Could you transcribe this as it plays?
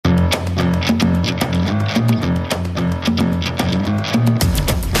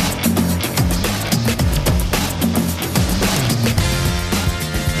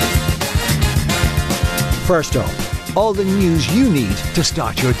First up, all the news you need to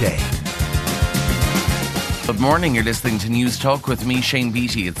start your day. Good morning, you're listening to News Talk with me, Shane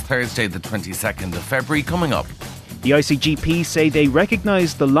Beattie. It's Thursday the 22nd of February. Coming up, the ICGP say they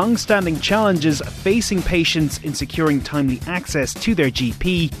recognise the long-standing challenges facing patients in securing timely access to their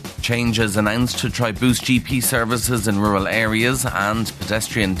GP. Changes announced to try boost GP services in rural areas, and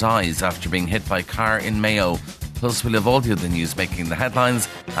pedestrian dies after being hit by car in Mayo. Plus, we'll have all the other news making the headlines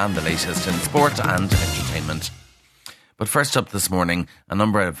and the latest in sport and entertainment. But first up this morning, a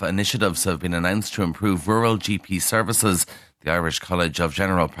number of initiatives have been announced to improve rural GP services. The Irish College of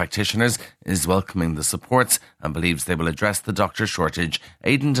General Practitioners is welcoming the supports and believes they will address the doctor shortage.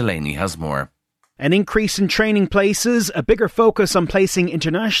 Aidan Delaney has more. An increase in training places, a bigger focus on placing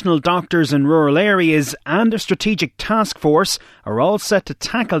international doctors in rural areas, and a strategic task force are all set to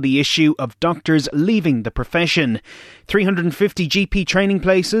tackle the issue of doctors leaving the profession. 350 GP training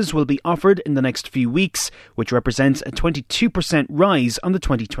places will be offered in the next few weeks, which represents a 22% rise on the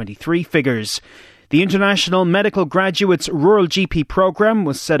 2023 figures. The International Medical Graduates Rural GP programme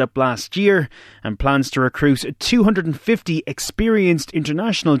was set up last year and plans to recruit 250 experienced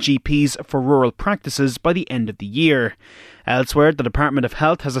international GPs for rural practices by the end of the year. Elsewhere, the Department of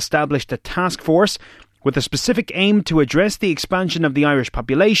Health has established a task force with a specific aim to address the expansion of the Irish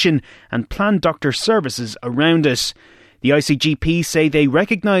population and plan doctor services around it. The ICGP say they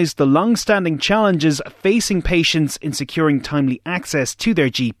recognise the long-standing challenges facing patients in securing timely access to their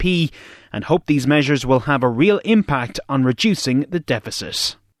GP and hope these measures will have a real impact on reducing the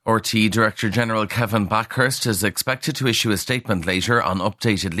deficit. RTÉ Director General Kevin Backhurst is expected to issue a statement later on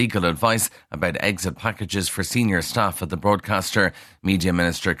updated legal advice about exit packages for senior staff at the broadcaster. Media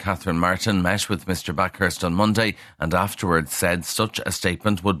Minister Catherine Martin met with Mr Backhurst on Monday and afterwards said such a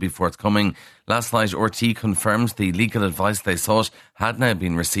statement would be forthcoming. Last night, RTÉ confirmed the legal advice they sought had now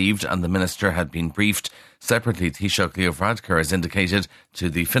been received and the Minister had been briefed. Separately, Taoiseach Leo Varadkar has indicated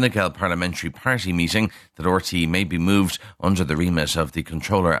to the Fine Gael Parliamentary Party meeting that RTÉ may be moved under the remit of the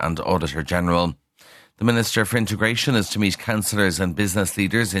Controller and Auditor General. The Minister for Integration is to meet councillors and business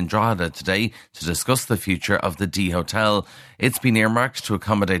leaders in Drogheda today to discuss the future of the D Hotel. It's been earmarked to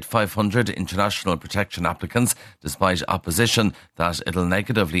accommodate 500 international protection applicants, despite opposition that it'll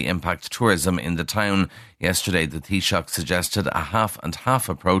negatively impact tourism in the town. Yesterday, the Taoiseach suggested a half-and-half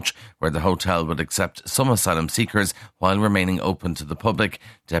approach where the hotel would accept some asylum seekers while remaining open to the public.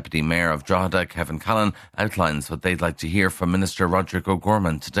 Deputy Mayor of Drogheda, Kevin Callan, outlines what they'd like to hear from Minister Roderick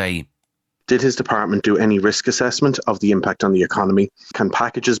O'Gorman today. Did his department do any risk assessment of the impact on the economy? Can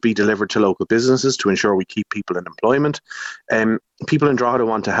packages be delivered to local businesses to ensure we keep people in employment? People in Drogheda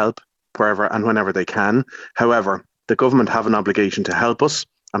want to help wherever and whenever they can. However, the government have an obligation to help us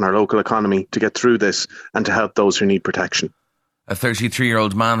and our local economy to get through this and to help those who need protection. A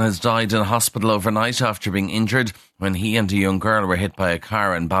 33-year-old man has died in hospital overnight after being injured when he and a young girl were hit by a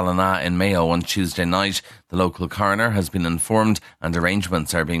car in Ballina in Mayo on Tuesday night. The local coroner has been informed and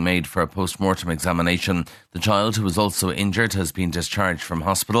arrangements are being made for a post-mortem examination. The child, who was also injured, has been discharged from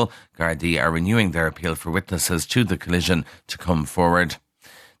hospital. Gardaí are renewing their appeal for witnesses to the collision to come forward.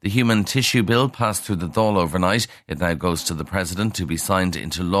 The Human Tissue Bill passed through the Dáil overnight. It now goes to the President to be signed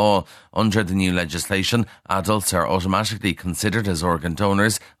into law. Under the new legislation, adults are automatically considered as organ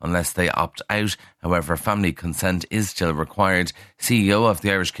donors unless they opt out. However, family consent is still required. CEO of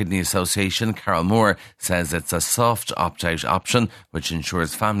the Irish Kidney Association, Carol Moore, says it's a soft opt-out option which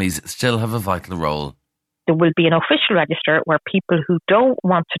ensures families still have a vital role. There will be an official register where people who don't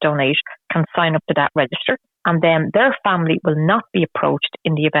want to donate can sign up to that register, and then their family will not be approached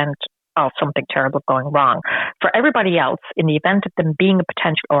in the event of something terrible going wrong. For everybody else, in the event of them being a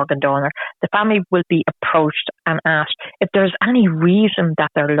potential organ donor, the family will be approached and asked if there's any reason that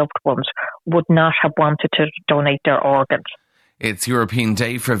their loved ones would not have wanted to donate their organs. It's European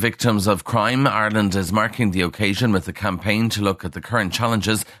Day for Victims of Crime. Ireland is marking the occasion with a campaign to look at the current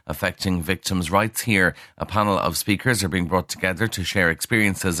challenges affecting victims' rights here. A panel of speakers are being brought together to share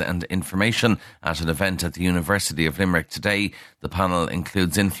experiences and information at an event at the University of Limerick today. The panel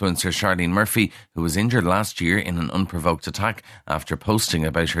includes influencer Charlene Murphy, who was injured last year in an unprovoked attack after posting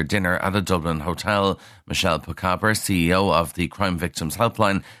about her dinner at a Dublin hotel. Michelle Pocaber, CEO of the Crime Victims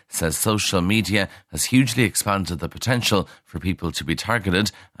Helpline, says social media has hugely expanded the potential for people to be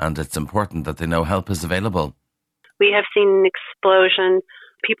targeted, and it's important that they know help is available. We have seen an explosion,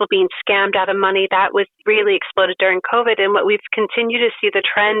 people being scammed out of money. That was really exploded during COVID, and what we've continued to see the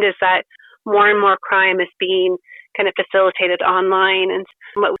trend is that more and more crime is being kind of facilitated online, and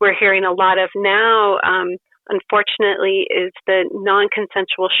what we're hearing a lot of now, unfortunately, is the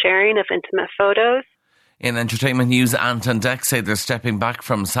non-consensual sharing of intimate photos. In entertainment news, Ant and Dec say they're stepping back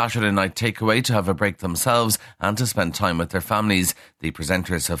from Saturday Night Takeaway to have a break themselves and to spend time with their families. The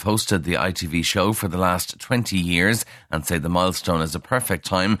presenters have hosted the ITV show for the last 20 years and say the milestone is a perfect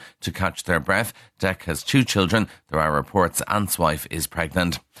time to catch their breath. Dec has 2 children. There are reports Ant's wife is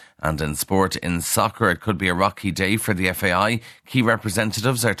pregnant. And in sport, in soccer, it could be a rocky day for the FAI. Key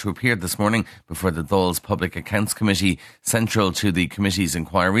representatives are to appear this morning before the Dáil's Public Accounts Committee. Central to the committee's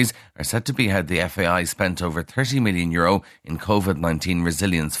inquiries are set to be how the FAI spent over €30 million in COVID-19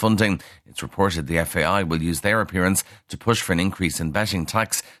 resilience funding. It's reported the FAI will use their appearance to push for an increase in betting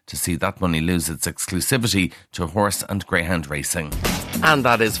tax to see that money lose its exclusivity to horse and greyhound racing. And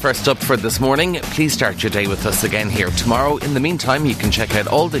that is First Up for this morning. Please start your day with us again here tomorrow. In the meantime, you can check out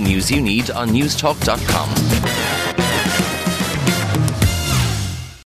all the news you need on newstalk.com.